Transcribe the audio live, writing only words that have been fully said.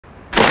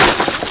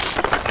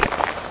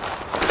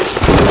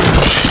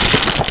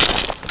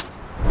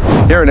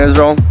Here in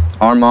Israel,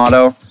 our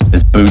motto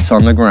is boots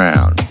on the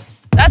ground.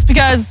 That's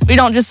because we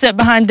don't just sit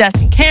behind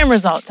desks and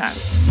cameras all the time.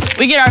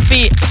 We get our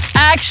feet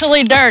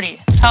actually dirty,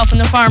 helping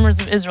the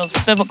farmers of Israel's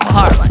biblical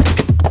heartland.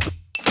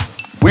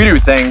 We do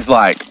things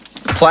like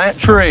plant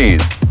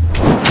trees,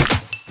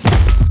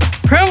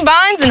 Prune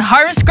vines and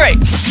harvest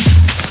grapes.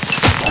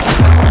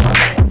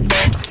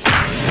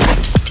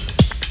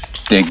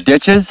 dig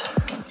ditches,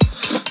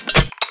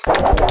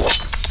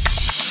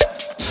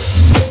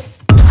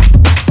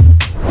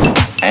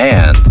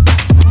 and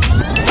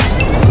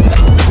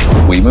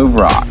we move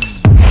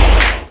rocks.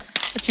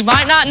 What you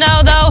might not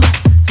know, though,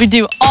 is we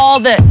do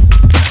all this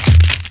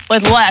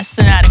with less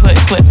than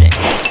adequate equipment.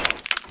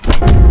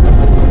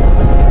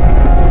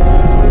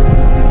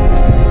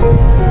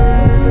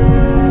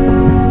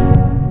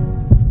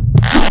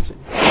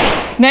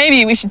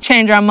 Maybe we should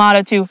change our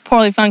motto to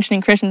poorly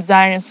functioning Christian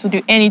Zionists will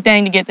do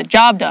anything to get the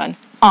job done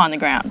on the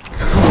ground. Come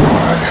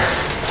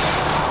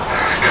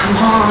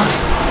on.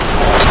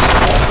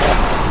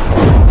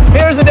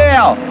 Here's the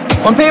deal.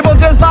 When people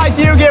just like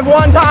you give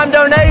one-time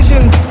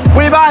donations,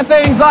 we buy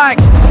things like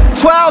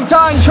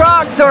 12-ton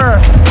trucks or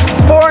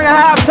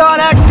 4.5-ton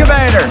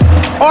excavators,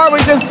 or we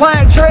just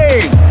plant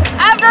trees.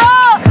 After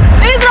all,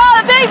 these are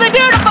all the things we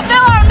do to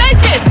fulfill our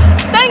mission.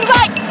 Things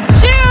like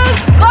shoes,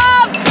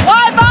 gloves,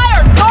 Wi-Fi,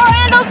 or door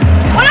handles.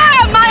 We don't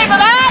have money for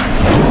that.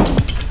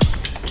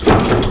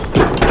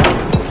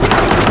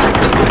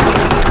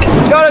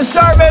 Go to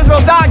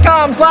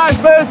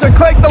serveisrael.com/boots or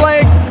click the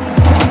link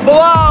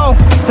below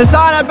to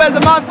sign up as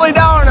a monthly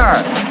donor.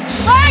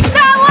 Click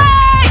the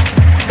link!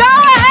 Go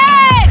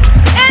ahead!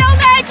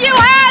 It'll make you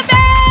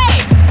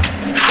happy!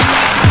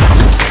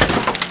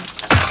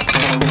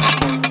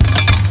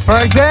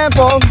 For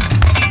example,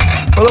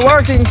 for the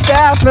working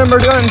staff member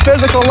doing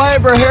physical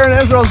labor here in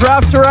Israel's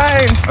rough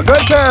terrain, a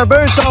good pair of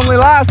boots only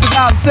lasts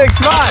about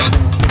 6 months.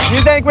 You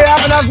think we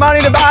have enough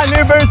money to buy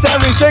new boots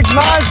every 6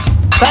 months?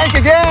 Think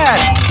again.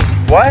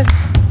 What?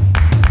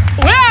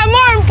 We have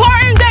more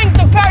important things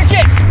to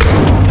purchase.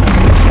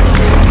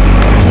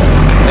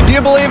 If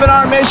you believe in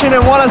our mission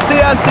and want to see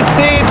us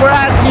succeed, we're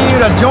asking you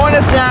to join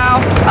us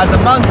now as a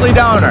monthly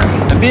donor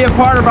and be a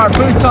part of our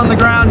Boots on the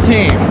Ground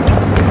team.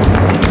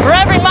 For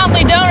every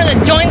monthly donor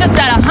that joins us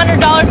at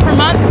 $100 per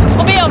month,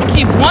 we'll be able to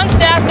keep one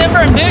staff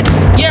member in boots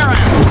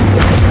year-round.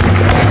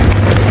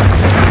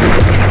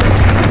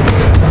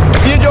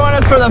 If you join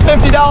us for the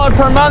 $50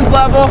 per month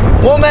level,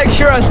 we'll make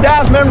sure a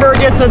staff member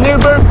gets a new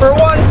boot for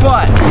 1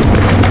 foot.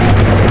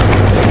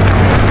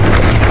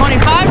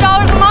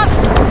 $25 a month,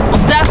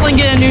 we'll definitely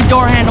get a new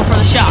door handle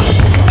for the shop.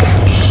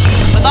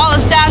 With all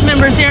the staff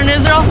members here in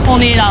Israel, we'll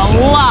need a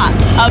lot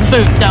of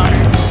boot donors.